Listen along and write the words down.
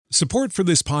Support for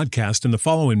this podcast and the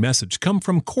following message come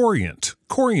from Corient.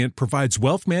 Corient provides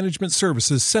wealth management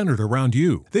services centered around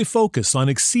you. They focus on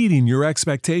exceeding your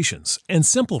expectations and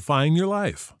simplifying your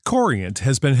life. Corient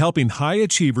has been helping high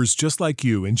achievers just like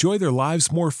you enjoy their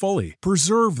lives more fully,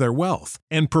 preserve their wealth,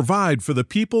 and provide for the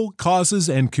people, causes,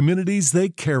 and communities they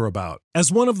care about. As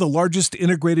one of the largest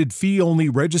integrated fee-only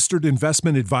registered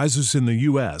investment advisors in the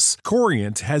U.S.,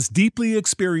 Corient has deeply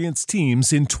experienced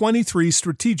teams in 23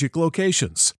 strategic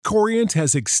locations. Corient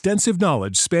has extensive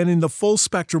knowledge spanning the full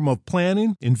spectrum of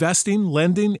planning, investing,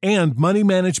 lending, and money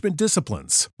management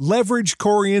disciplines. Leverage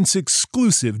Corient's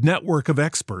exclusive network of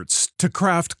experts to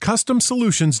craft custom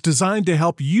solutions designed to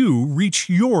help you reach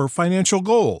your financial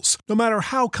goals, no matter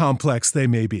how complex they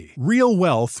may be. Real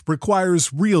wealth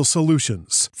requires real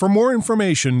solutions. For more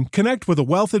information, connect with a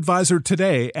wealth advisor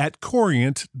today at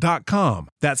Corient.com.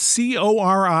 That's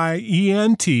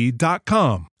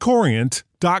Corient.com.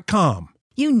 Corient.com.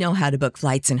 You know how to book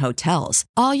flights and hotels.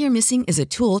 All you're missing is a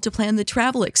tool to plan the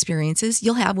travel experiences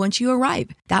you'll have once you arrive.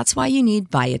 That's why you need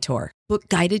Viator. Book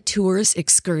guided tours,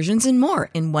 excursions, and more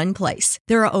in one place.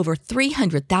 There are over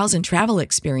 300,000 travel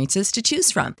experiences to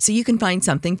choose from, so you can find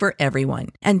something for everyone.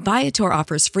 And Viator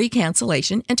offers free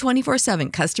cancellation and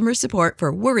 24/7 customer support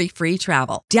for worry-free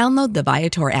travel. Download the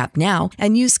Viator app now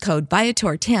and use code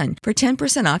Viator10 for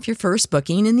 10% off your first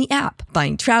booking in the app.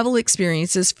 Find travel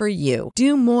experiences for you.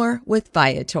 Do more with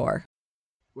Viator.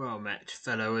 Well met,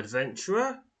 fellow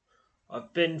adventurer.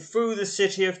 I've been through the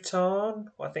city of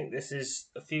Tarn. I think this is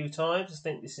a few times. I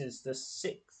think this is the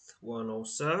 6th one or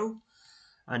so.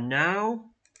 And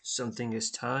now something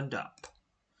has turned up.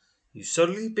 You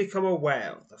suddenly become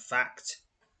aware of the fact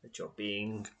that you're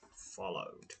being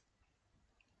followed.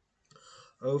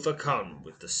 Overcome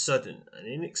with the sudden and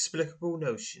inexplicable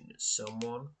notion that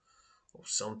someone or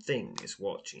something is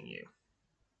watching you.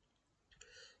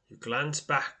 You glance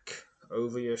back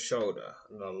over your shoulder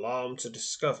and are alarmed to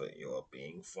discover you are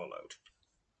being followed.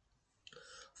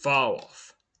 Far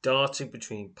off, darting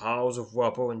between piles of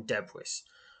rubble and debris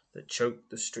that choke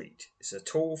the street, is a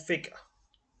tall figure,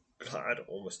 clad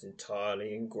almost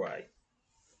entirely in grey.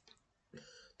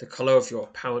 The colour of your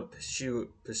apparent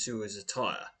pursuer's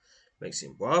attire makes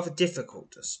him rather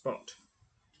difficult to spot,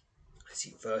 as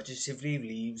he furtively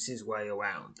leaves his way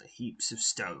around the heaps of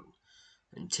stone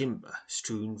and timber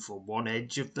strewn from one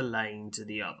edge of the lane to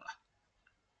the other.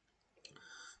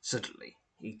 Suddenly,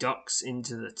 he ducks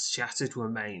into the shattered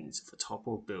remains of a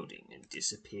toppled building and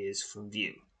disappears from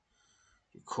view.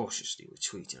 You cautiously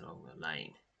retreat along the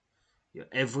lane, your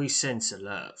every sense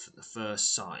alert for the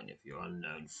first sign of your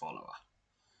unknown follower,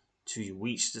 till you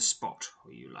reach the spot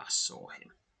where you last saw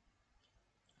him.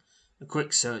 A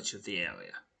quick search of the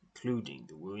area, including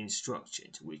the ruined structure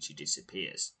into which he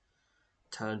disappears,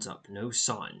 turns up no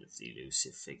sign of the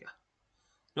elusive figure.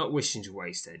 Not wishing to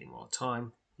waste any more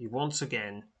time, you once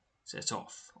again set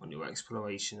off on your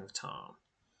exploration of Tarn,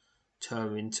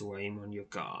 determined to aim on your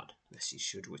guard lest he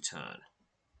should return.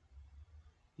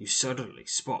 You suddenly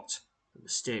spot the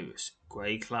mysterious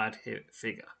grey-clad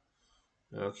figure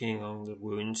lurking along the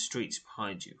ruined streets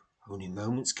behind you. Only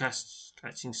moments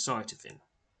catching sight of him,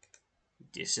 he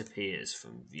disappears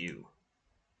from view.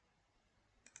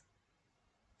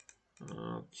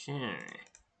 Okay.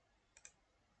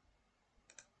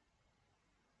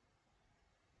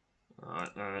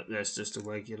 Alright, there's just a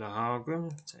regular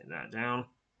Hargrim. Take that down.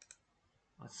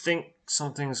 I think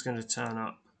something's going to turn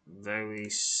up very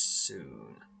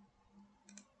soon.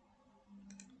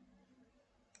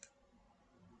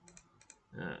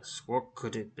 Yes, what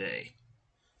could it be?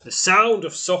 The sound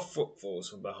of soft footfalls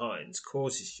from behind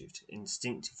causes you to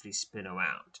instinctively spin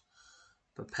around,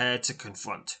 prepared to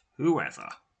confront whoever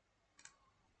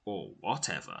or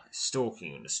whatever is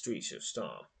stalking on the streets of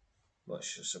Star.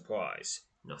 Much to surprise,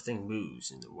 nothing moves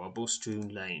in the rubble-strewn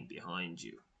lane behind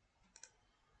you.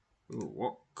 Ooh,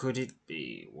 what could it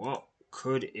be? What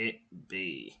could it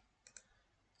be?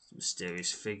 The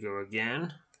mysterious figure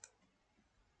again.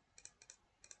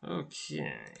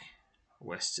 Okay.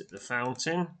 West at the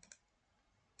fountain.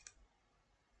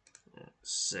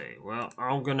 Let's see. Well,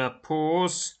 I'm going to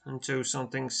pause until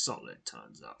something solid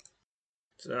turns up.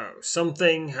 So,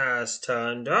 something has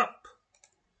turned up.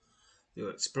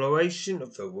 Your exploration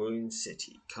of the ruined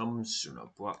city comes to an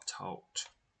abrupt halt.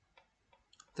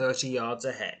 30 yards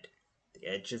ahead, the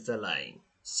edge of the lane,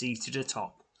 seated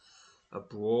atop a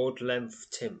broad length of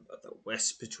timber that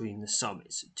rests between the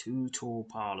summits of two tall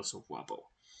piles of rubble,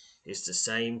 is the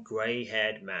same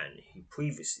grey-haired man you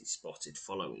previously spotted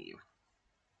following you.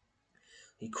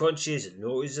 He crunches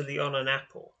noisily on an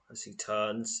apple as he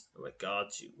turns and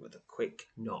regards you with a quick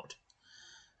nod.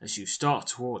 As you start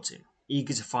towards him,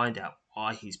 eager to find out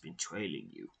why he's been trailing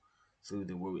you through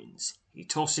the ruins. He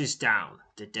tosses down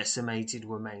the decimated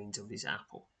remains of his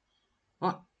apple.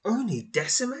 What? Only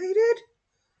decimated?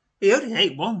 He only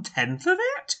ate 1/10 of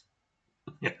it?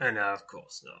 No, of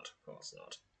course not. Of course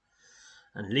not.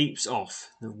 And leaps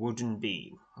off the wooden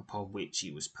beam upon which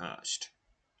he was perched.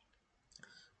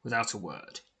 Without a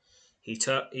word, he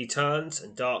turns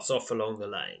and darts off along the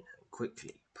lane and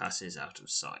quickly passes out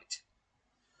of sight.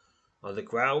 On the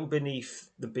ground beneath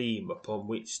the beam upon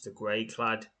which the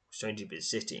grey-clad stranger had been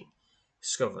sitting,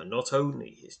 discover not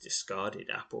only his discarded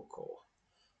apple core,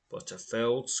 but a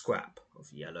furled scrap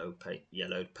of yellowed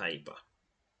paper.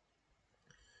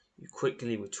 You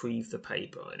quickly retrieve the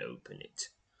paper and open it,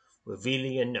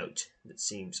 revealing a note that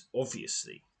seems to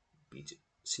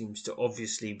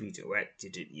obviously be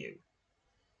directed at you.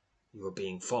 You are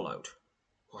being followed.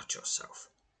 Watch yourself.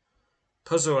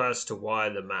 Puzzle as to why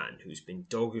the man who's been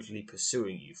doggedly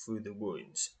pursuing you through the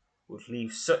ruins would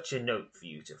leave such a note for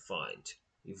you to find.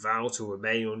 You vow to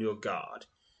remain on your guard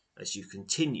as you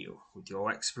continue with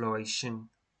your exploration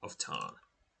of Tarn.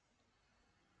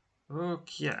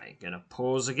 Okay, gonna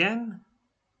pause again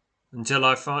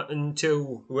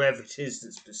until whoever it is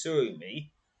that's pursuing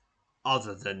me,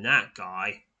 other than that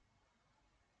guy,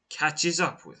 catches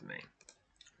up with me.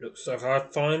 Looks like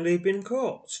I've finally been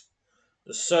caught.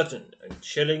 The sudden and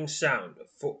chilling sound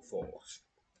of footfalls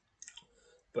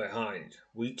behind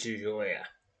reaches your ear,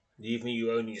 leaving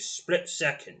you only a split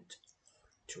second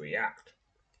to react.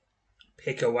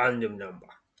 Pick a random number.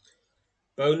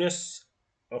 Bonus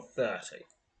of 30.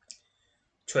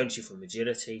 20 from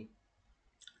agility,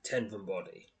 10 from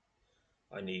body.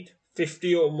 I need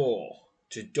 50 or more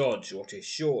to dodge what is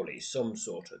surely some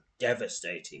sort of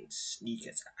devastating sneak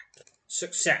attack.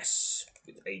 Success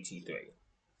with 83.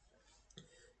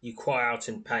 You cry out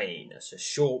in pain as a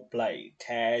short blade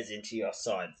tears into your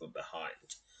side from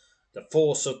behind. The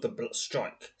force of the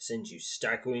strike sends you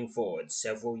staggering forward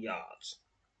several yards,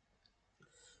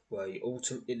 where you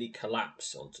ultimately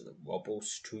collapse onto the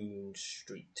rubble-strewn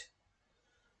street.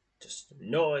 Just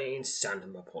 9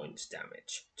 stamina points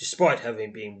damage, despite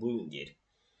having been wounded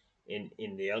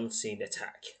in the unseen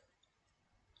attack.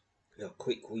 Your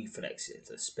quick reflexes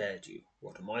have spared you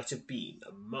what might have been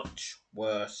a much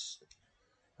worse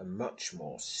and much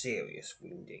more serious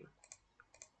wounding.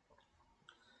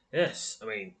 Yes,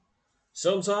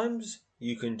 sometimes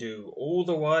you can do all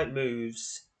the right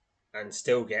moves and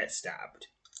still get stabbed.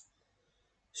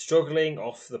 Struggling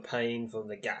off the pain from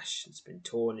the gash that's been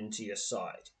torn into your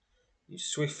side, you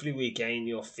swiftly regain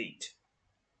your feet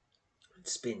and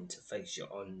spin to face your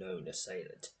unknown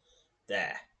assailant.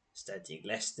 There, standing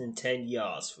less than 10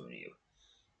 yards from you,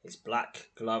 his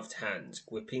black-gloved hands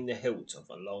gripping the hilt of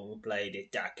a long-bladed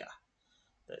dagger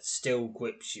that still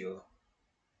drips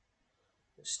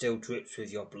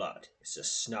with your blood, is a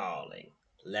snarling,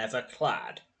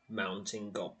 leather-clad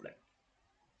mountain goblin.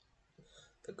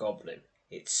 The goblin,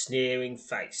 its sneering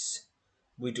face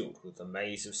riddled with a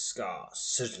maze of scars,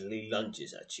 suddenly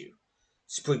lunges at you,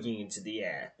 springing into the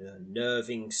air in a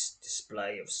nerving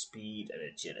display of speed and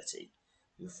agility.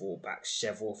 You fall back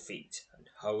several feet and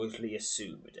hurriedly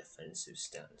assume a defensive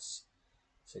stance.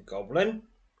 So, Goblin,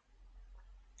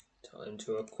 time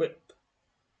to equip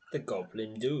the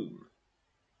Goblin Doom.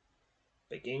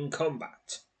 Begin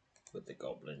combat with the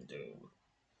Goblin Doom.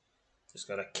 Just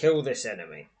gotta kill this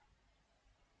enemy.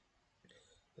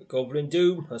 The Goblin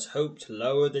Doom has hoped to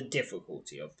lower the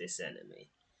difficulty of this enemy,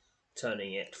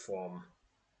 turning it from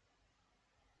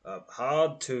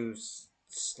hard to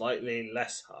slightly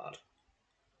less hard.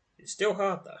 It's still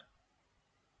hard though.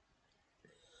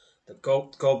 The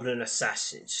Goblin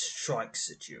Assassin strikes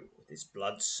at you with his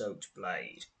blood-soaked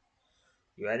blade.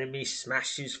 Your enemy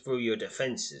smashes through your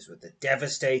defences with a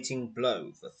devastating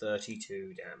blow for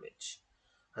 32 damage.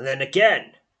 And then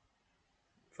again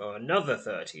for another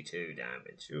 32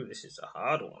 damage. Ooh, this is a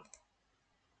hard one.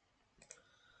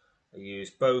 I use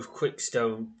both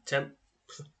Quickstone 20s.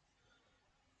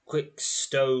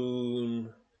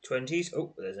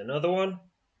 Oh, there's another one.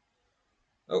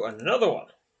 Oh, and another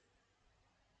one.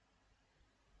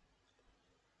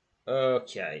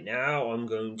 Okay, now I'm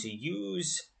going to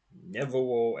use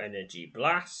Neverwar Energy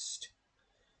Blast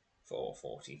for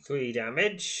 43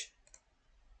 damage.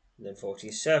 And then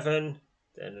 47.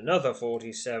 Then another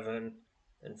 47.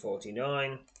 Then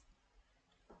 49.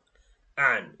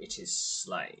 And it is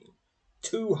slain.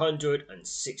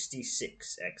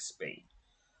 266 XP.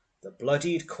 The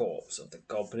bloodied corpse of the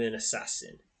Goblin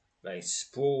Assassin lay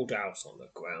sprawled out on the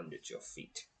ground at your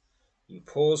feet. You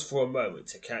pause for a moment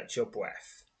to catch your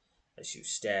breath as you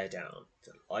stare down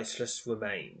the lifeless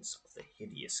remains of the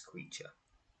hideous creature.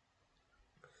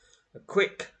 A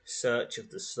quick search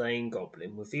of the slain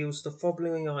goblin reveals the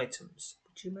following items,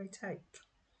 which you may take.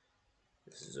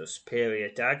 This is a superior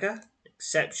dagger,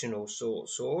 exceptional short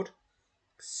sword,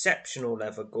 exceptional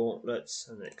leather gauntlets,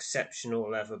 and an exceptional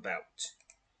leather belt.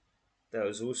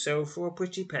 Those all sell for a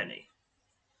pretty penny.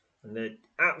 And they're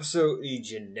absolutely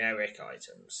generic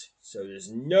items, so there's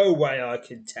no way I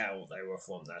can tell they were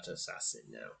from that assassin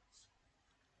now.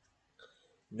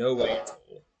 No way at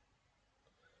all.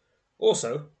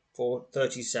 Also, for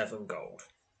 37 gold.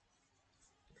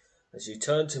 As you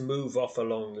turn to move off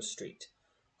along the street,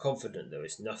 confident there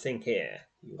is nothing here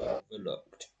you have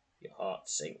overlooked, your heart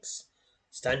sinks.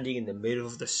 Standing in the middle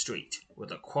of the street,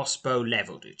 with a crossbow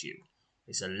levelled at you,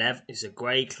 is a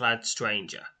grey-clad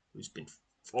stranger who's been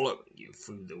following you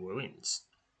through the ruins.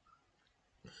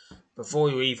 Before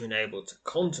you're even able to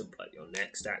contemplate your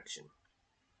next action,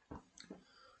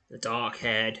 the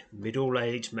dark-haired,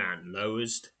 middle-aged man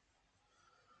lowers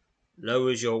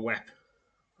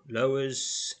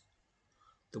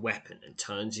the weapon and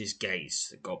turns his gaze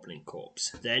to the goblin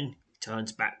corpse. Then he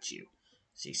turns back to you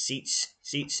as he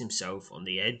seats himself on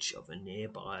the edge of a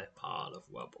nearby pile of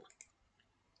rubble.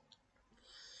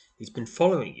 He's been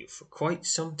following you for quite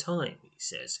some time, he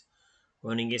says,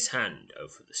 running his hand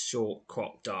over the short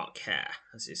cropped dark hair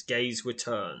as his gaze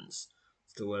returns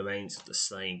to the remains of the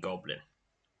slain goblin.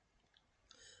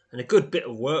 And a good bit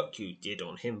of work you did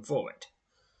on him for it.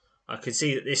 I can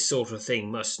see that this sort of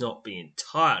thing must not be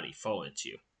entirely foreign to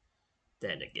you.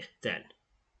 Then,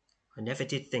 I never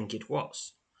did think it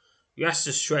was. You ask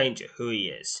the stranger who he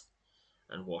is,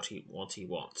 and what he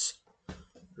wants.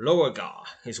 Loagar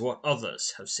is what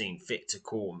others have seen fit to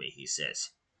call me, he says.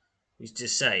 Used to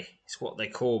say it's what they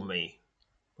call me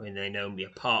when they know me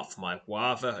apart from my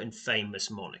rather infamous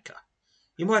moniker.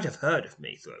 You might have heard of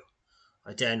me, though.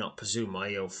 I dare not presume my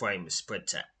ill fame is spread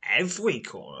to every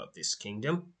corner of this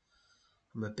kingdom.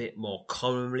 I'm a bit more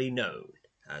commonly known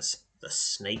as the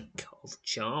Snake of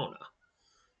Charna,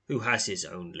 who has his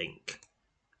own link.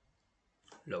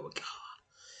 Loagar,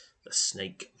 the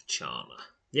Snake of Charna.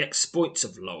 The exploits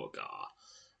of Loagar,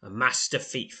 a master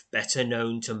thief better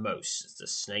known to most as the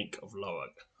Snake of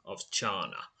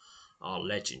Charna, are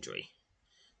legendary.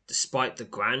 Despite the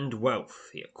grand wealth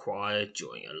he acquired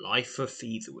during a life of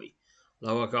thievery,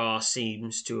 Loagar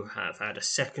seems to have had a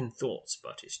second thoughts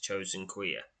about his chosen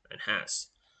career and has,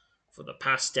 for the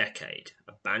past decade,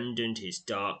 abandoned his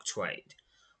dark trade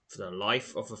for the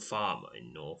life of a farmer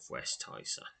in northwest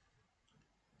Tysa.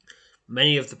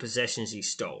 Many of the possessions he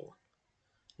stole,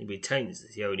 he maintains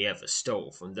that he only ever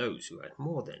stole from those who had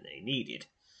more than they needed.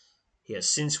 He has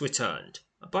since returned,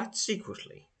 but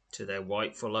secretly, to their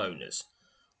rightful owners.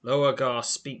 Loagar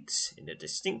speaks in a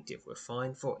distinctive,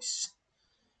 refined voice,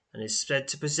 and is said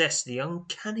to possess the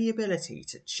uncanny ability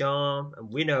to charm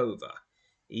and win over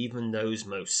even those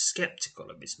most sceptical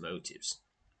of his motives.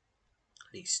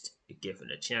 At least, if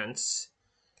given a chance.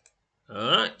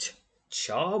 Alright,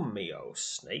 charm me, old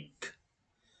snake.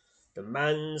 The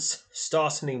man's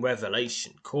startling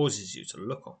revelation causes you to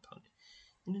look upon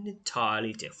it in an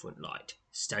entirely different light.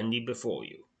 Standing before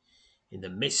you, in the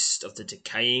midst of the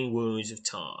decaying ruins of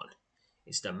Tarn,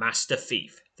 is the master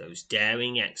thief, those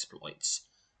daring exploits,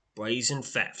 brazen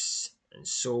thefts, and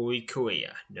sordid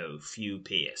career no few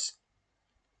peers.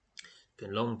 It's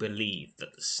been long believed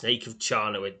that the Snake of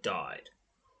Charna had died,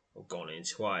 or gone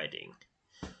into hiding.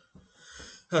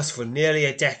 Thus, for nearly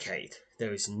a decade,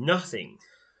 there is nothing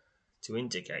to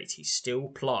indicate he still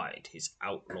plied his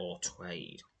outlaw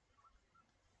trade.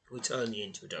 We turn the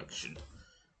introduction,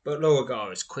 but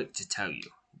Loagar is quick to tell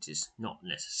you it is not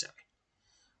necessary.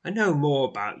 I know more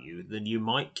about you than you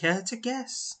might care to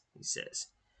guess, he says,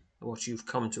 and what you've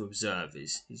come to observe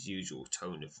is his usual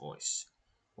tone of voice,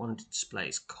 one that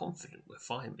displays confident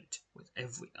refinement with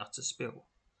every utter syllable.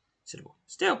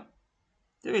 Still,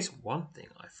 there is one thing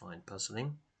I find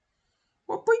puzzling.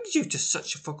 What brings you to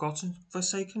such a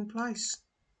forsaken place?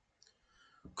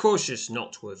 Cautious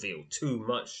not to reveal too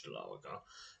much to Loagar,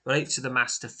 relates to the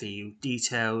master thief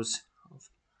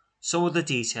some of the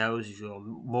details of your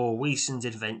more recent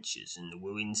adventures in the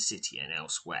ruined city and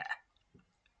elsewhere.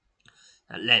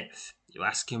 At length, you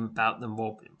ask him about the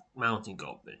mountain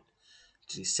goblin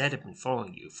that he said had been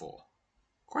following you for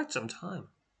quite some time.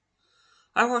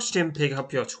 I watched him pick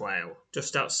up your trail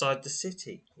just outside the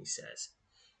city, he says,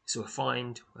 his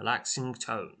refined, relaxing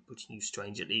tone putting you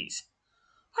strange at ease.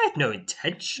 I had no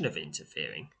intention of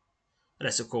interfering,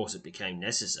 unless of course it became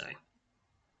necessary.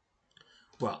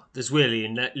 Well, there's really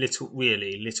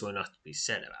little enough to be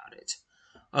said about it,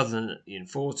 other than that the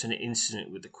unfortunate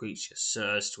incident with the creature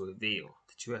serves to reveal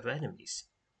that you have enemies,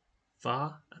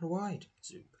 far and wide,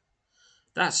 Zub.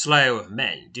 That slayer of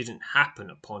men didn't happen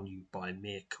upon you by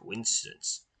mere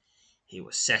coincidence. He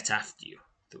was set after you,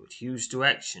 though at whose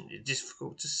direction it is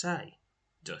difficult to say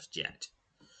just yet.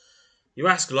 You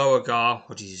ask Loagar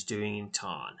what he is doing in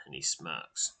Tarn, and he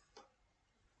smirks.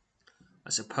 I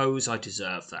suppose I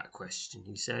deserve that question,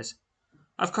 he says.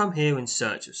 I've come here in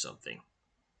search of something,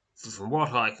 for from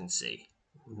what I can see,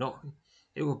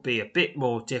 it will be a bit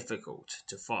more difficult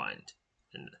to find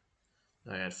than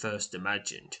I had first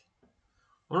imagined.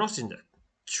 I'm not in the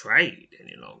trade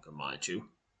any longer, mind you,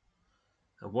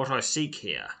 and what I seek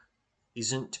here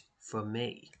isn't for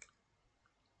me.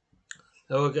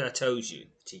 Loagar tells you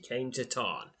that he came to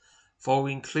Tarn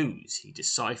following clues he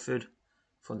deciphered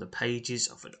from the pages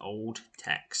of an old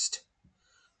text.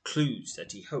 Clues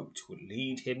that he hoped would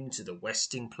lead him to the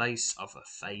resting place of a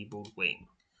fabled wing.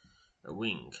 A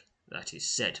wing that is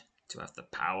said to have the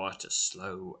power to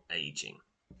slow aging.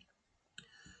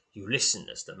 You listen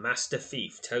as the master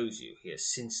thief tells you he has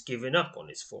since given up on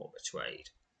his former trade.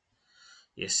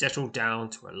 He has settled down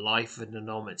to a life of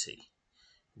anonymity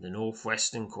in the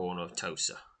northwestern corner of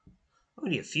Tosa,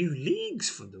 only a few leagues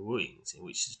from the ruins in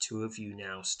which the two of you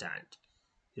now stand.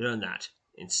 You learn that,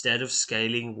 instead of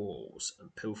scaling walls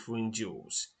and pilfering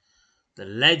jewels, the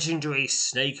legendary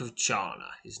Snake of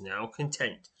Charna is now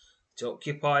content to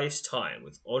occupy his time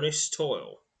with honest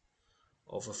toil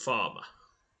of a farmer,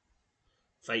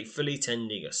 faithfully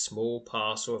tending a small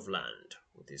parcel of land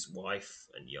with his wife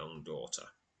and young daughter.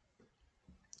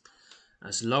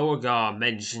 As Loagar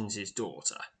mentions his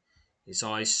daughter, his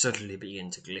eyes suddenly begin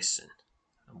to glisten,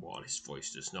 and while his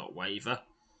voice does not waver,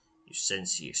 you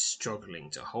sense he is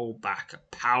struggling to hold back a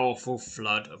powerful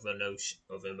flood of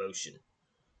emotion.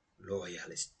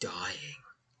 Loyal is dying,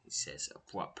 he says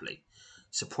abruptly,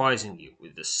 surprising you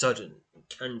with the sudden and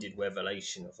candid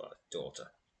revelation of her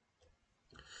daughter.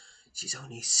 She's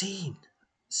only seen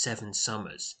 7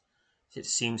 summers, yet it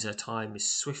seems her time is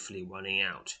swiftly running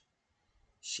out.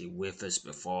 She withers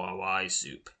before our eyes,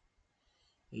 Zoop.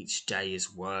 Each day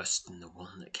is worse than the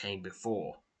one that came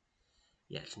before,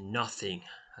 yet nothing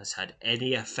has had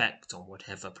any effect on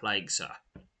whatever plagues her.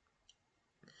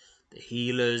 The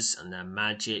healers and their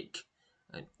magic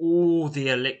and all the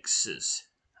elixirs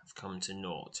have come to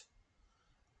naught.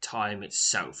 Time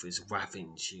itself is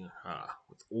ravaging her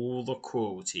with all the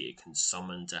cruelty it can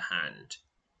summon to hand.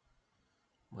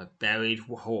 My buried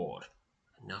hoard,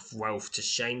 enough wealth to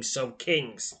shame some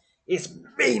kings, is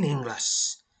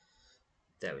meaningless.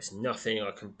 There is nothing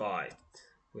I can buy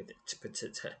with it to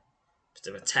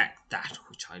protect that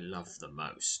which I love the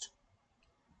most.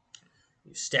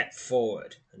 You step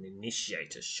forward and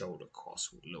initiate a shoulder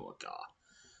cross with Loagar,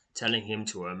 telling him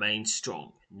to remain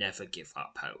strong and never give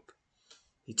up hope.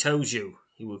 He tells you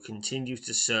he will continue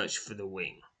to search for the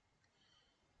wing,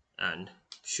 and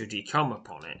should he come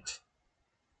upon it,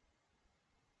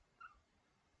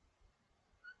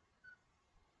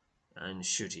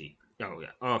 the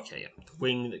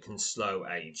wing that can slow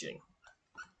aging.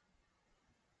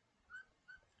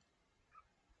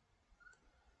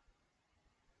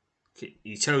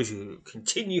 He tells you to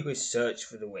continue his search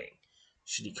for the wing.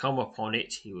 Should he come upon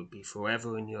it, he would be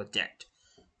forever in your debt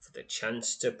for the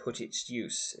chance to put its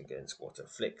use against what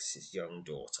afflicts his young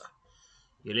daughter.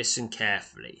 You listen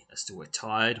carefully as the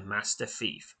retired master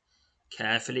thief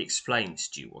carefully explains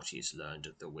to you what he has learned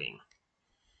of the wing.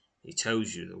 He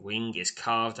tells you the wing is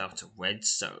carved out of red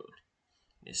stone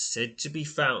and is said to be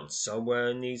found somewhere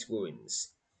in these ruins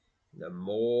in the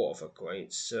maw of a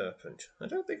great serpent. I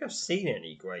don't think I've seen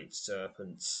any great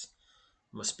serpents.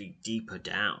 Must be deeper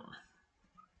down.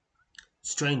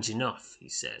 Strange enough, he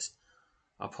says,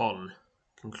 upon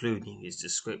concluding his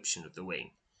description of the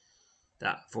wing,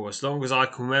 that for as long as I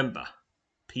can remember,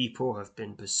 people have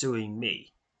been pursuing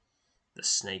me, the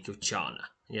Snake of Charna,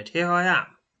 and yet here I am,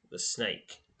 the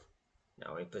snake,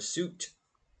 now in pursuit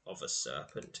of a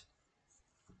serpent.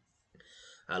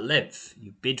 At length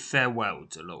you bid farewell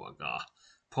to Loagar,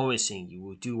 promising you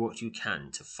will do what you can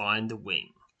to find the wing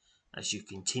as you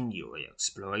continue your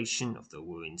exploration of the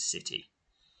ruined city.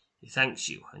 He thanks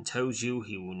you and tells you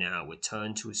he will now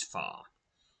return to his farm,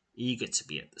 eager to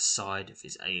be at the side of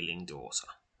his ailing daughter.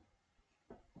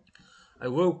 I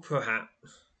will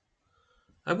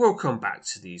come back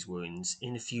to these ruins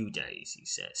in a few days, he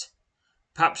says.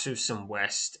 Perhaps with some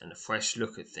rest and a fresh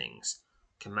look at things,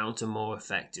 can mount a more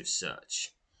effective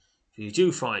search. If you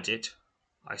do find it,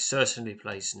 I certainly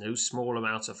place no small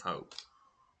amount of hope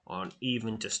on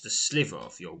even just a sliver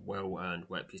of your well-earned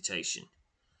reputation.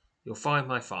 You'll find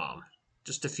my farm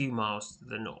just a few miles to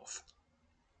the north.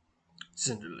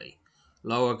 Suddenly,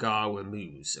 Loagar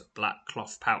removes a black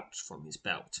cloth pouch from his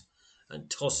belt and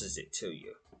tosses it to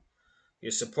you.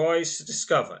 You're surprised to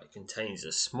discover it contains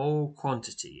a small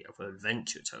quantity of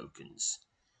adventure tokens.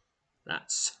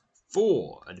 That's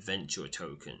 4 adventure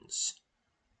tokens.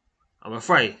 I'm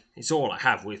afraid it's all I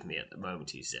have with me at the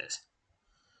moment, he says.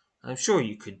 I'm sure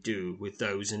you could do with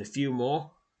those and a few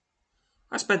more.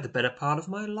 I spent the better part of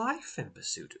my life in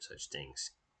pursuit of such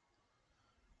things,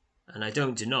 and I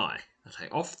don't deny that I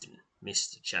often miss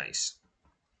the chase.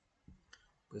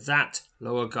 With that,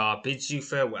 Loagar bids you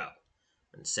farewell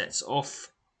and sets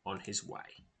off on his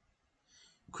way,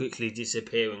 quickly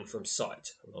disappearing from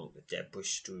sight along the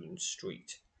debris-strewn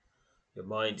street. Your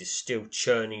mind is still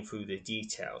churning through the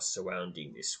details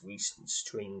surrounding this recent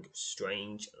string of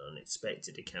strange and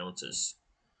unexpected encounters.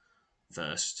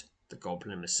 First, the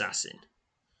goblin assassin,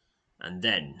 and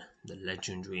then the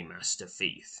legendary Master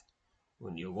Thief,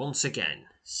 when you once again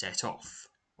set off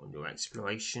on your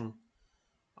exploration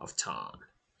of Tarn.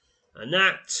 And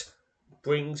that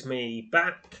brings me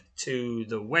back to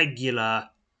the regular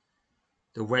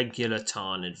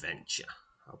Tarn adventure.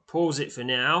 I'll pause it for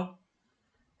now,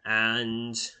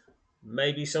 and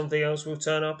maybe something else will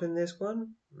turn up in this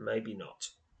one, maybe not.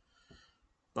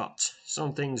 But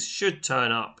some things should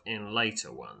turn up in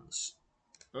later ones.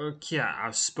 Okay,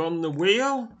 I've spun the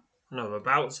wheel, and I'm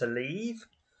about to leave,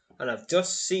 and I've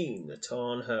just seen the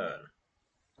Tarn Hern.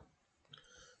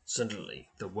 Suddenly,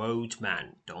 the woad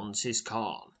man dons his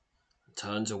calm and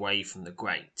turns away from the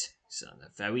grate, so at the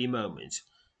very moment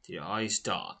your eyes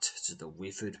dart to the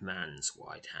withered man's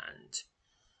white hand.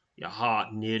 Your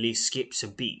heart nearly skips a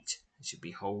beat as you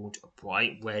behold a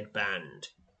bright red band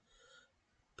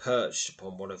perched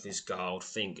upon one of his galled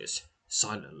fingers,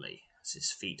 silently, as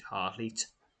his feet hardly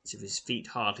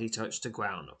touch the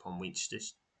ground upon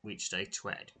which they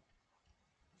tread.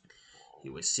 He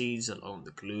recedes along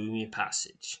the gloomy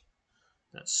passage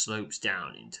that slopes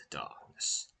down into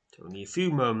darkness. For only a few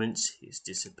moments he has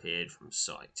disappeared from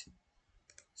sight.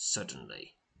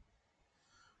 Suddenly,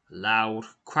 a loud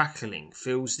crackling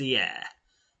fills the air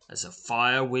as a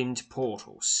fire-winged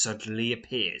portal suddenly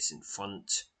appears in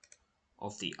front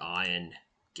of the iron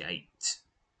gate.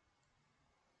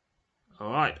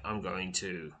 Alright, I'm going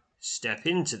to step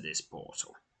into this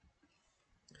portal.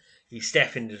 You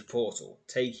step into the portal,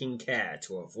 taking care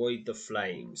to avoid the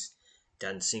flames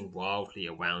dancing wildly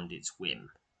around its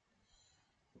rim.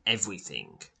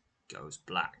 Everything goes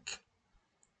black.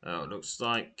 Oh, it looks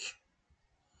like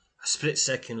a split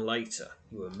second later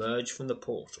you emerge from the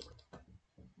portal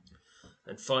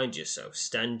and find yourself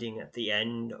standing at the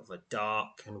end of a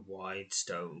dark and wide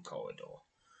stone corridor.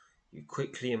 You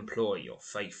quickly employ your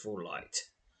faithful light,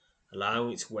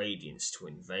 allowing its radiance to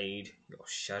invade your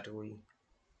shadowy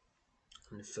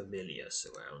and familiar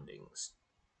surroundings.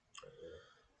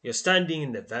 You're standing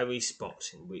in the very spot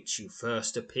in which you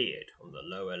first appeared on the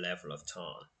lower level of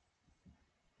Tarn.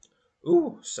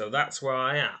 Ooh, so that's where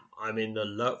I am. I'm in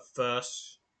the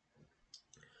first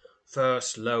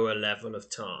lower level of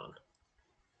Tarn,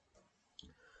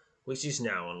 which is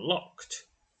now unlocked.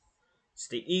 To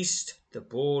the east, the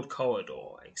broad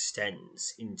corridor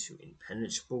extends into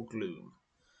impenetrable gloom.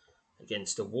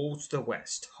 Against the wall to the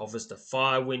west hovers the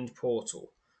fire-wind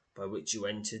portal by which you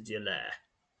entered your lair.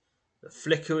 The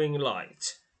flickering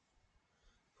light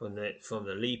from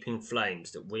the leaping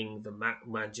flames that ring the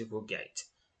magical gate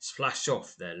splash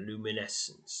off their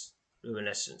luminescence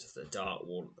of the dark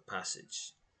wall of the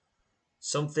passage.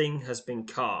 Something has been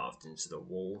carved into the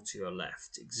wall to your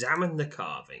left. Examine the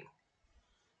carving.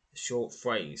 A short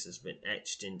phrase has been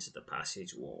etched into the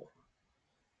passage wall.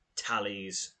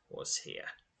 Tally's was here.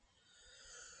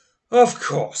 Of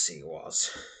course he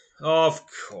was.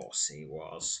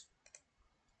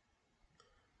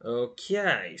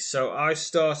 Okay, so I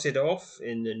started off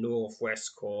in the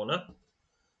northwest corner,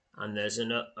 and there's a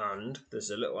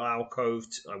little alcove.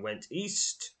 I went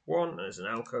east one, and there's an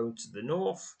alcove to the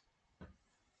north.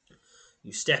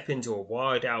 You step into a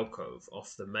wide alcove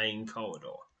off the main corridor,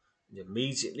 and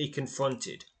immediately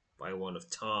confronted by one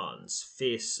of Tarn's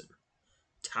fearsome,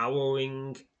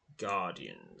 towering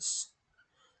guardians.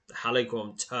 The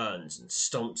Haligrom turns and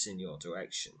stomps in your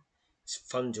direction, its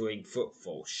thundering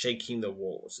footfall shaking the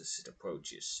walls as it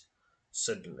approaches.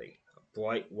 Suddenly, a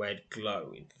bright red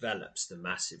glow envelops the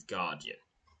massive guardian.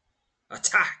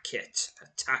 Attack it!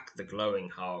 Attack the glowing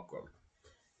Haligrom.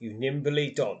 You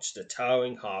nimbly dodge the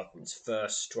towering Haligram's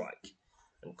first strike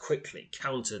and quickly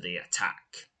counter the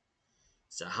attack.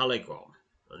 It's a Haligrom,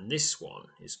 and this one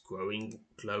is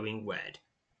glowing red.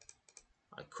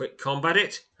 I quick combat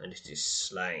it, and it is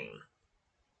slain.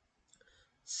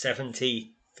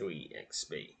 73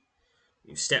 XP.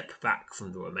 You step back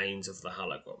from the remains of the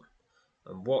Haligrom.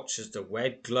 and watch as the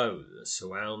red glow that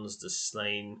surrounds the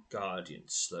slain guardian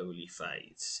slowly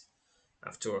fades.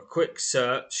 After a quick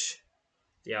search,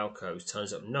 the alcove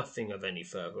turns up nothing of any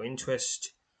further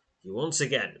interest. You once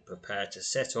again prepare to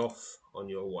set off on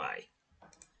your way.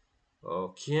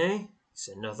 Okay, it's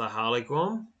another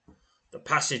hologram. The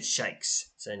passage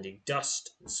shakes, sending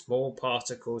dust and small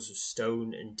particles of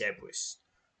stone and debris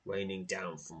raining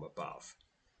down from above,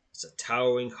 as a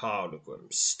towering hologram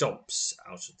stomps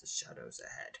out of the shadows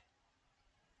ahead.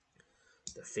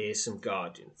 The fearsome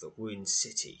guardian of the ruined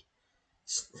city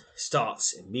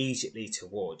starts immediately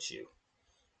towards you,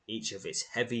 each of its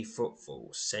heavy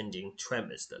footfalls sending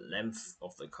tremors the length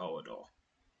of the corridor.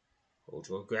 Hold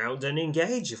your ground and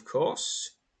engage, of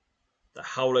course. The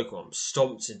hologram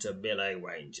stomps into melee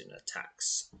range and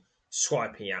attacks,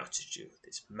 swiping out at you with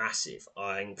its massive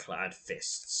ironclad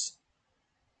fists.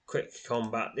 Quick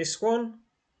combat this one.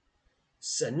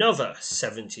 It's another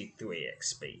 73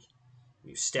 XP.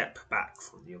 You step back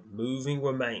from the moving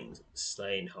remains of the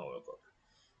slain hologram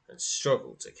and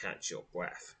struggle to catch your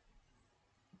breath.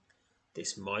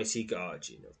 This mighty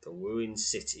guardian of the ruined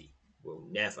city will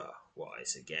never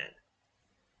rise again.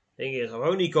 Thing is, I've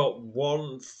only got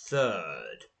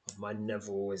 1/3 of my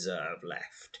Neville reserve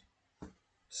left.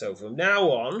 So from now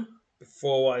on,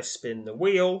 before I spin the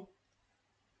wheel,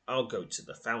 I'll go to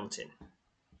the fountain.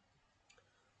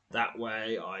 That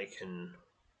way I can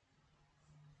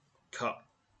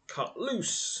cut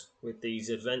loose with these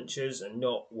adventures and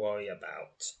not worry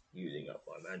about using up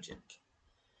my magic.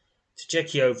 To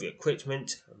check over your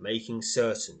equipment and making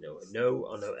certain there are no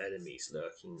other enemies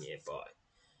lurking nearby,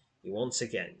 you once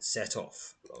again set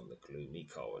off along the gloomy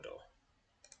corridor.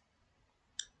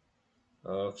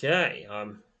 Okay,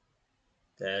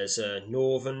 there's a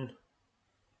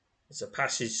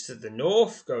passage to the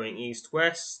north going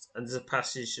east-west, and there's a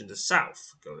passage to the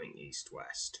south going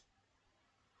east-west.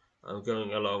 I'm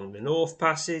going along the north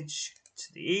passage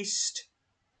to the east.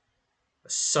 A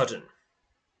sudden,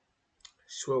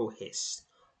 shrill hiss,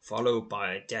 followed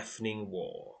by a deafening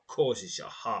roar, causes your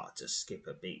heart to skip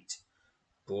a beat.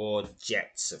 Broad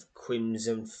jets of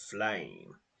crimson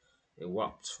flame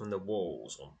erupt from the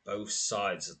walls on both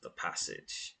sides of the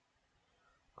passage.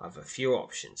 I have a few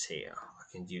options here. I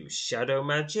can use shadow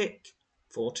magic,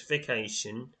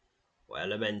 fortification, or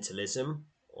elementalism,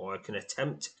 or I can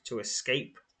attempt to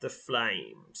escape the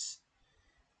flames.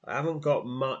 I haven't got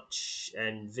much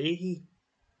NV,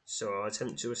 so I'll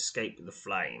attempt to escape the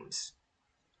flames.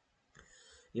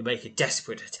 You make a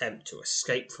desperate attempt to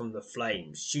escape from the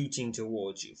flames shooting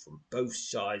towards you from both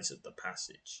sides of the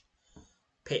passage.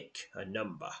 Pick a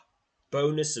number.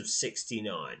 Bonus of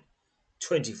 69.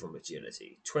 20 from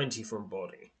agility, 20 from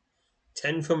body,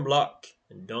 10 from luck,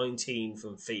 and 19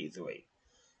 from thievery.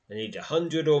 I need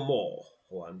 100 or more,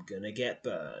 or I'm gonna get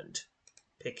burned.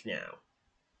 Pick now.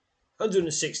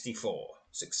 164.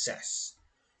 Success.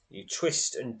 You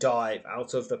twist and dive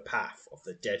out of the path of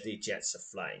the deadly jets of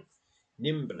flame,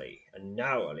 nimbly and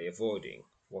narrowly avoiding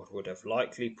what would have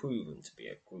likely proven to be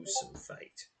a gruesome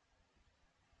fate.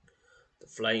 The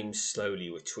flames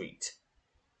slowly retreat,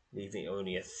 leaving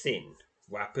only a thin,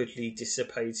 rapidly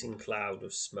dissipating cloud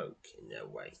of smoke in their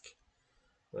wake.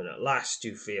 When at last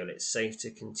you feel it's safe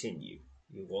to continue,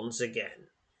 you once again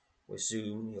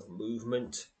resume your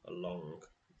movement along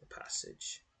the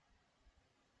passage.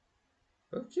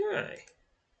 Okay,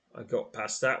 I got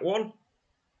past that one.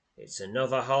 It's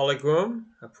another hologram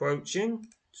approaching.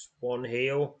 Just one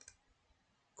heal.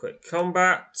 Quick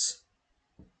combat.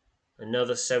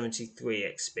 Another 73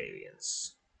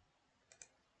 experience.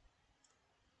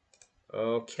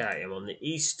 Okay, I'm on the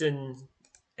eastern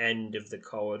end of the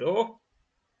corridor.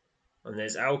 And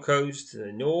there's alcoves to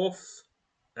the north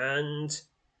and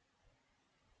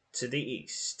to the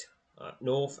east.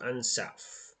 North and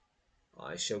south.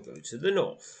 I shall go to the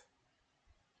north.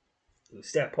 You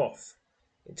step off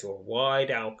into a wide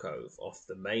alcove off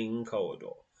the main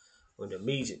corridor and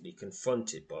immediately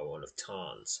confronted by one of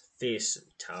Tarn's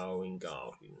fearsome, towering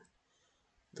guardian.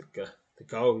 The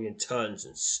guardian turns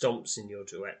and stomps in your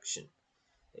direction,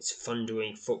 its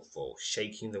thundering footfall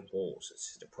shaking the walls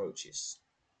as it approaches.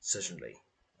 Suddenly,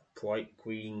 a bright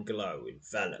green glow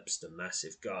envelops the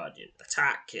massive guardian.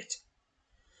 Attack it!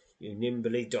 You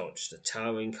nimbly dodge the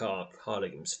towering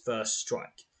hologam's first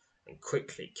strike and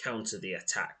quickly counter the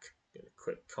attack. Gonna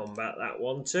quick combat that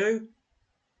one too.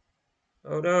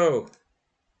 Oh no!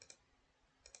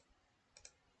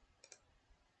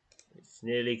 It's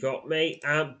nearly got me,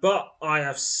 but I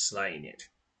have slain it.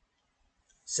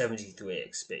 73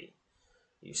 XP.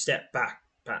 You step back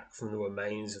from the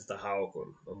remains of the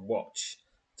hologram and watch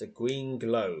the green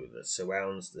glow that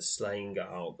surrounds the slain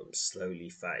hologram slowly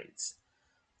fades.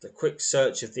 The quick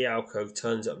search of the alcove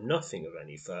turns up nothing of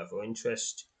any further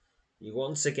interest. You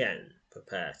once again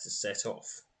prepare to set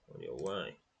off on your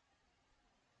way.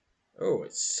 Oh,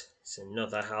 it's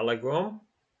another hologram.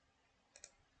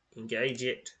 Engage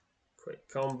it. Quick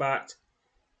combat.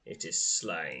 It is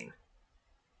slain.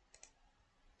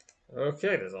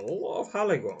 Okay, there's a lot of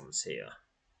holograms here.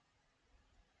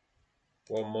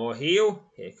 One more heal.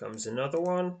 Here comes another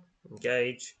one.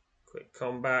 Engage. Quick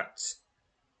combat.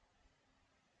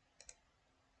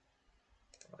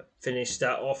 I finished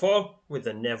that off with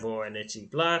the Neville Energy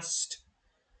Blast.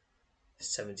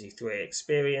 73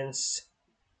 experience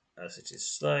as it is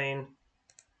slain.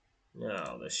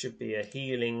 Now there should be a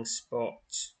healing spot.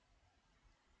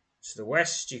 To the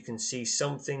west you can see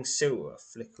something silver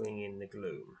flickering in the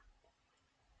gloom.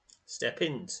 Step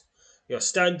in. You're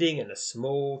standing in a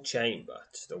small chamber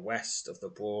to the west of the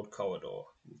broad corridor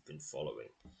you've been following.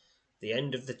 The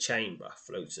end of the chamber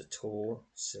floats a tall,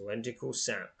 cylindrical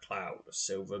cloud of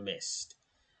silver mist.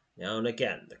 Now and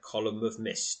again the column of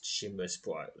mist shimmers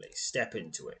brightly. Step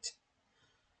into it.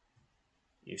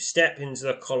 You step into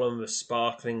the column of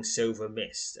sparkling silver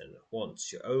mist, and at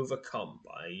once you're overcome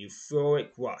by a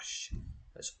euphoric rush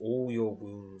as all your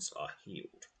wounds are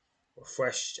healed.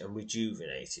 Refreshed and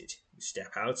rejuvenated, you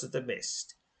step out of the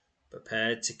mist,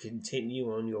 prepared to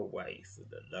continue on your way through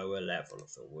the lower level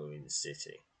of the ruined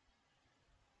city.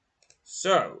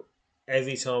 So,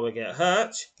 every time I get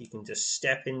hurt, you can just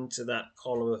step into that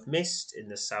column of mist in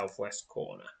the southwest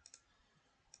corner.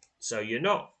 So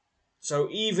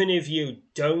even if you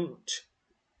don't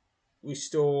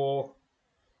restore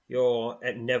your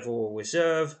Neville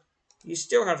reserve, you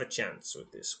still have a chance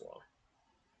with this one.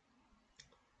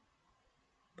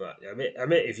 But I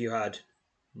admit if you had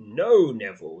no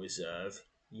Neville reserve,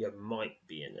 you might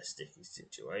be in a sticky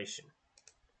situation.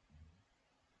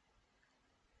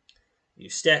 You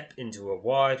step into a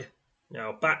wide.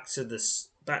 Now back to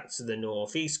the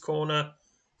northeast corner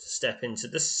to step into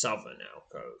the southern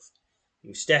alcove.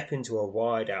 You step into a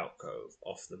wide alcove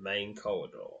off the main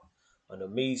corridor and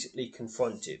immediately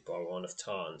confronted by one of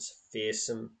Tarn's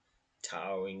fearsome,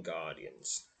 towering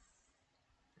guardians.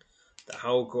 The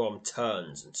hologram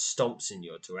turns and stomps in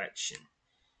your direction,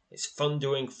 its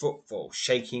thundering footfall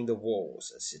shaking the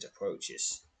walls as it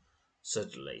approaches.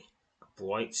 Suddenly, a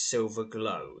bright silver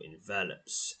glow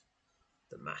envelops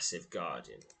the massive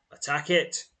guardian. Attack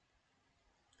it!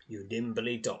 You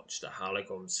nimbly dodge the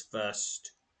hologram's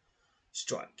first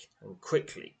strike and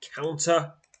quickly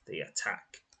counter the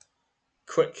attack.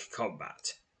 Quick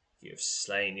combat. You have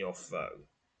slain your foe.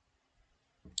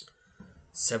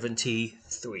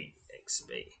 73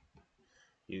 XP.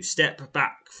 You step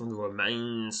back from the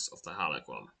remains of the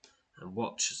hologram and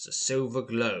watch as the silver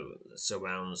glow that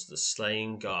surrounds the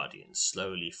slain guardian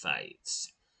slowly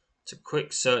fades. To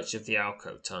quick search of the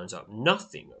alcove turns up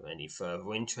nothing of any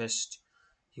further interest.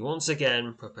 You once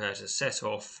again prepare to set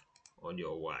off on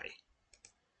your way.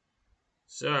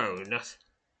 So,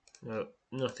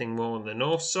 nothing more on the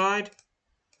north side.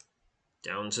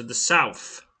 Down to the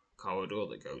south corridor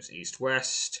that goes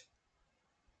east-west.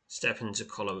 Step into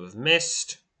column of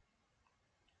mist.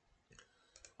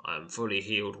 I am fully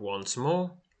healed once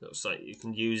more. Looks like you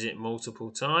can use it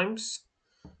multiple times.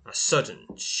 A sudden,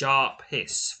 sharp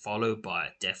hiss followed by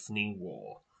a deafening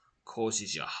roar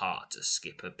causes your heart to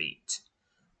skip a beat.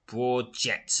 Broad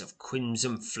jets of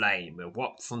crimson flame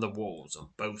erupt from the walls on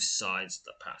both sides of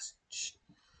the passage.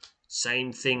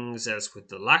 Same things as with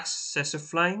the last set of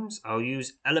flames, I'll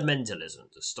use elementalism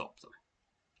to stop them.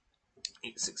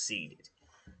 It succeeded.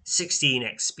 16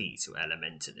 XP to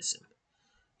elementalism.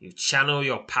 You channel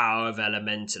your power of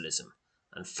elementalism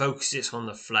and focus it on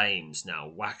the flames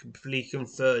now rapidly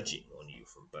converging on you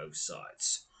from both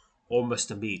sides.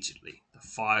 Almost immediately, the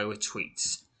fire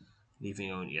retreats,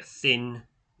 leaving only a thin,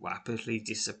 rapidly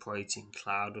dissipating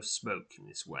cloud of smoke in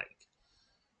its wake.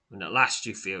 When at last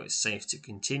you feel it's safe to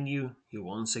continue, you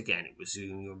once again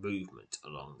resume your movement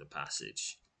along the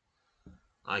passage.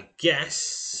 I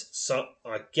guess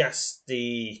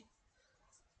the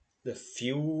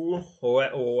fuel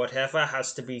or whatever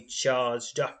has to be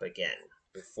charged up again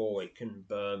before it can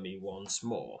burn me once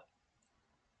more.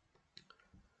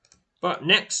 But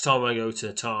next time I go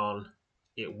to Tarn,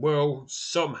 it will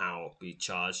somehow be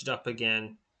charged up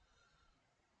again,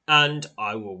 and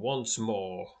it will once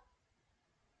more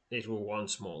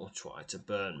try to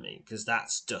burn me, because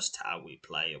that's just how we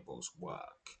playables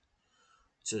work.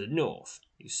 To the north,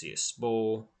 you see a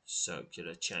small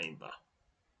circular chamber.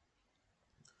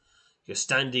 You're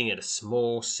standing in a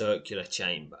small circular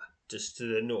chamber, just to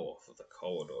the north of the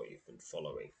corridor you've been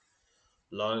following.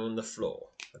 Lying on the floor,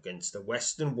 against the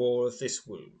western wall of this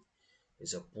room,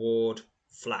 is a broad,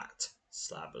 flat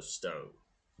slab of stone.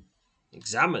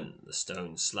 Examine the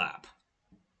stone slab.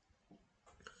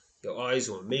 Your eyes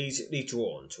are immediately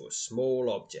drawn to a small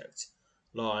object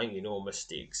lying in almost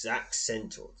the exact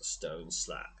centre of the stone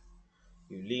slab.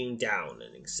 You lean down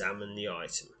and examine the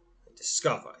item and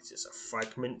discover it is a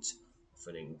fragment of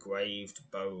an engraved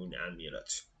bone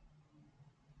amulet.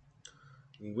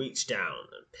 You reach down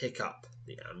and pick up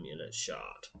the amulet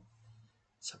shard.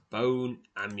 It's a bone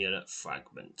amulet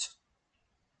fragment.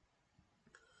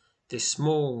 This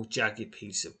small, jagged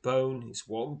piece of bone is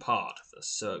one part of the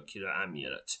circular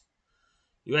amulet.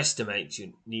 You estimate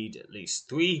you need at least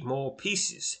 3 more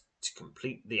pieces to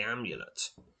complete the amulet.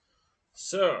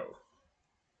 So,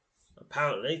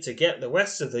 apparently, to get the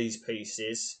rest of these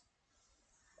pieces,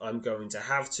 I'm going to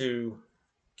have to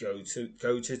go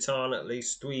to Tarn at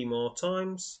least 3 more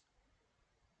times.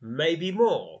 Maybe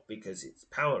more, because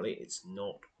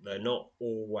they're not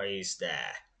always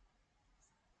there.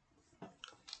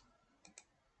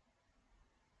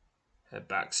 Head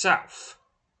back south.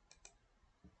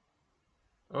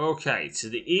 Okay, to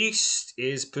the east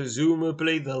is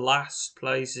presumably the last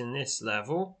place in this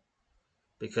level,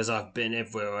 because I've been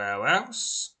everywhere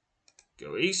else.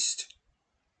 Go east.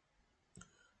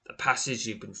 The passage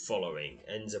you've been following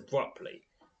ends abruptly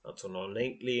at an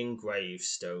ornately engraved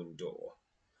stone door.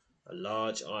 A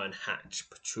large iron hatch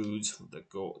protrudes from the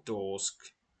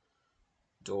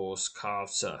door's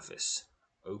carved surface.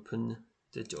 Open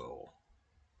the door.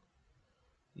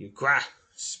 You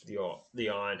grasp the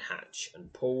iron hatch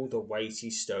and pull the weighty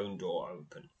stone door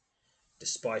open.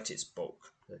 Despite its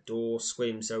bulk, the door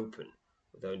swims open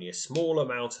with only a small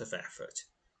amount of effort,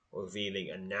 revealing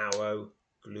a narrow,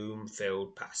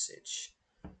 gloom-filled passage.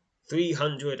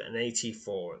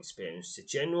 384 experience to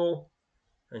general,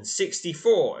 and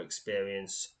 64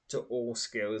 experience to all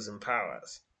skills and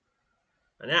powers.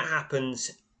 And that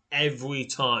happens every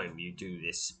time you do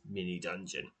this mini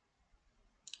dungeon.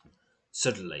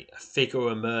 Suddenly, a figure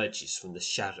emerges from the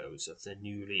shadows of the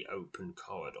newly opened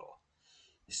corridor.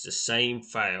 It's the same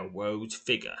fair-robed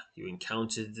figure you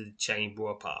encountered in the chamber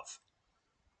above.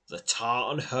 The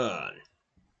Tarn Hearn.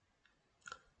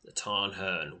 The Tarn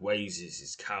Hearn raises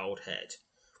his cowled head,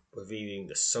 revealing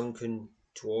the sunken,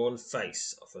 drawn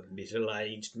face of a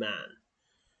middle-aged man,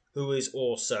 who is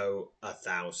also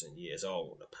 1,000 years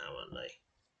old, apparently.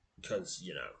 Because,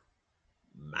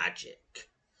 magic.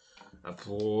 A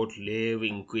broad,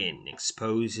 leering grin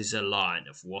exposes a line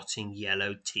of rotting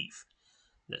yellow teeth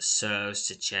that serves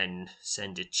to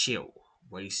send a chill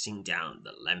racing down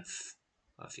the length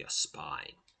of your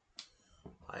spine.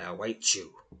 I await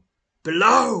you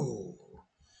below,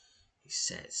 he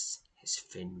says, his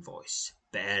thin voice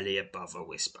barely above a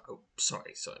whisper. Oh,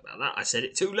 sorry about that. I said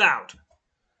it too loud.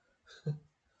 I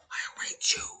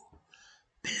await you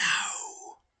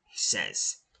below, he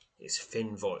says, his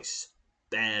thin voice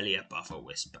barely above a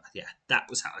whisper. Yeah, that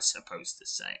was how I was supposed to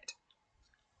say it.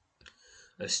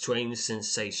 A strange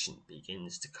sensation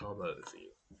begins to come over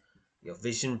you. Your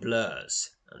vision blurs,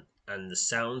 and the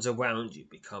sounds around you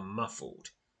become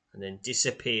muffled and then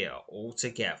disappear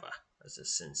altogether as the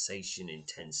sensation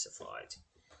intensified.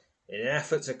 In an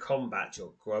effort to combat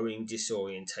your growing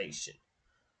disorientation,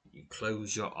 you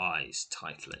close your eyes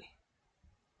tightly.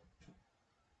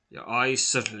 Your eyes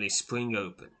suddenly spring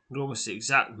open. At almost the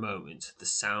exact moment, the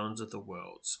sounds of the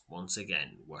worlds once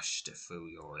again rush through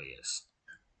your ears.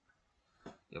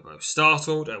 You're both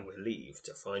startled and relieved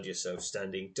to find yourself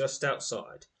standing just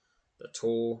outside the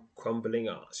tall, crumbling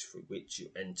arch through which you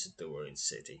entered the ruined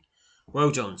city.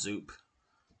 Well done, Zoop.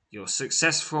 Your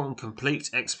successful and complete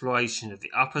exploration of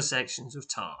the upper sections of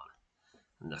Tarn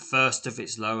and the first of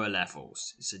its lower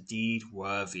levels is a deed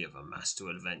worthy of a master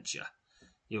adventure.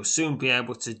 You'll soon be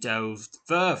able to delve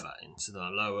further into the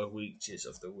lower reaches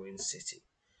of the ruined city,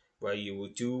 where you will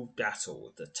do battle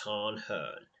with the Tarn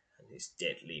Hearn and his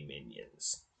deadly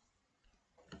minions.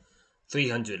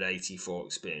 384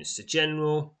 experience to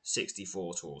general,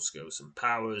 64 to all skills and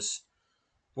powers,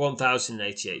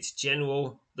 1088 to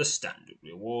general, the standard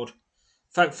reward.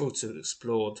 Thankful to have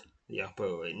explored the upper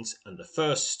ruins and the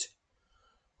first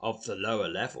of the lower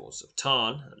levels of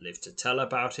Tarn and live to tell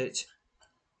about it,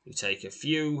 you take a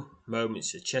few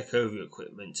moments to check over your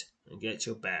equipment and get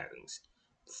your bearings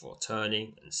before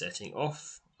turning and setting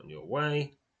off on your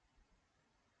way.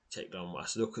 Take one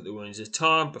last look at the ruins of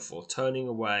Tarn before turning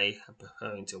away and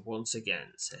preparing to once again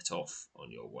set off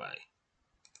on your way.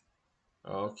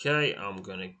 Okay, I'm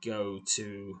going to go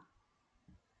to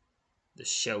the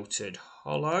Sheltered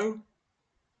Hollow.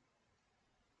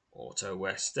 Auto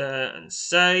rest there and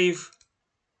save.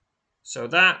 So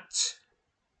that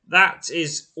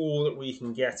is all that we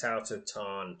can get out of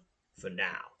Tarn for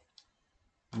now.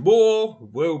 More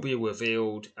will be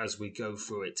revealed as we go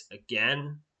through it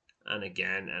again and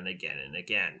again and again and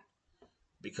again,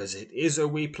 because it is a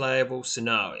replayable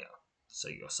scenario, so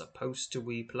you're supposed to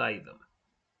replay them.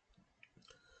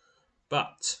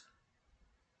 But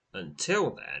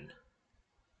until then,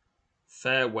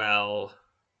 farewell,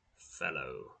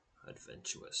 fellow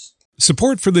adventurers.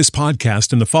 Support for this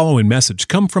podcast and the following message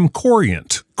come from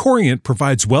Corient. Corient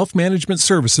provides wealth management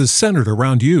services centered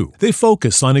around you. They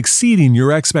focus on exceeding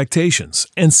your expectations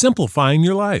and simplifying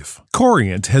your life.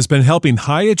 Corient has been helping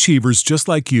high achievers just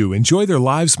like you enjoy their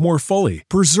lives more fully,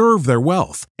 preserve their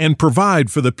wealth, and provide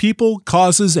for the people,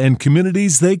 causes, and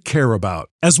communities they care about.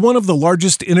 As one of the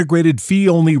largest integrated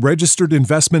fee-only registered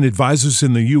investment advisors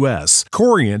in the U.S.,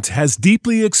 Corient has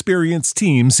deeply experienced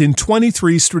teams in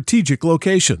 23 strategic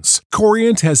locations.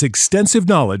 Corient has extensive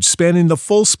knowledge spanning the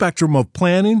full spectrum of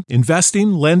planning,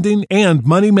 investing, lending, and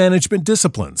money management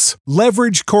disciplines.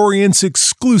 Leverage Corient's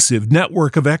exclusive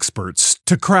network of experts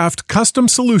to craft custom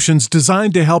solutions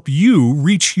designed to help you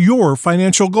reach your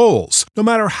financial goals, no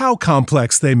matter how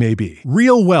complex they may be.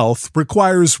 Real wealth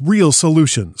requires real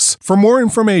solutions. For more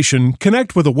information,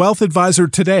 connect with a wealth advisor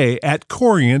today at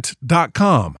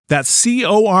Corient.com. That's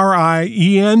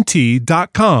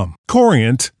Corient.com.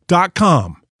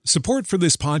 Corient.com. Support for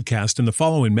this podcast and the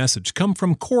following message come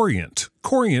from Corient.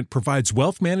 Corient provides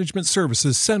wealth management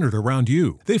services centered around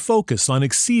you. They focus on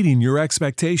exceeding your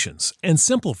expectations and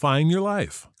simplifying your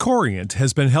life. Corient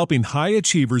has been helping high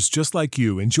achievers just like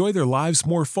you enjoy their lives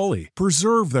more fully,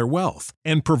 preserve their wealth,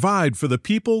 and provide for the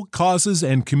people, causes,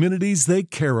 and communities they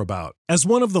care about. As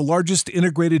one of the largest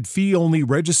integrated fee-only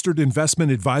registered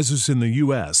investment advisors in the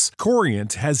U.S.,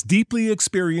 Corient has deeply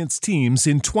experienced teams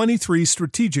in 23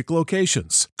 strategic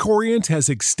locations. Corient has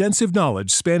extensive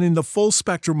knowledge spanning the full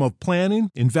spectrum of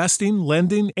planning, investing,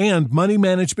 lending, and money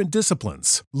management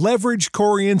disciplines. Leverage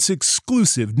Corient's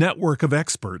exclusive network of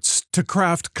experts to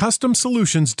craft custom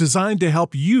solutions designed to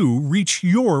help you reach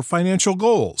your financial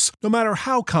goals, no matter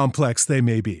how complex they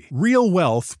may be. Real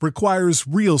wealth requires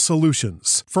real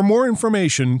solutions. For more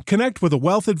information, connect with a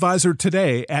wealth advisor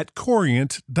today at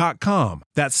Corient.com.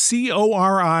 That's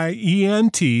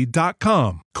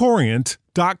Corient.com.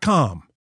 Corient.com.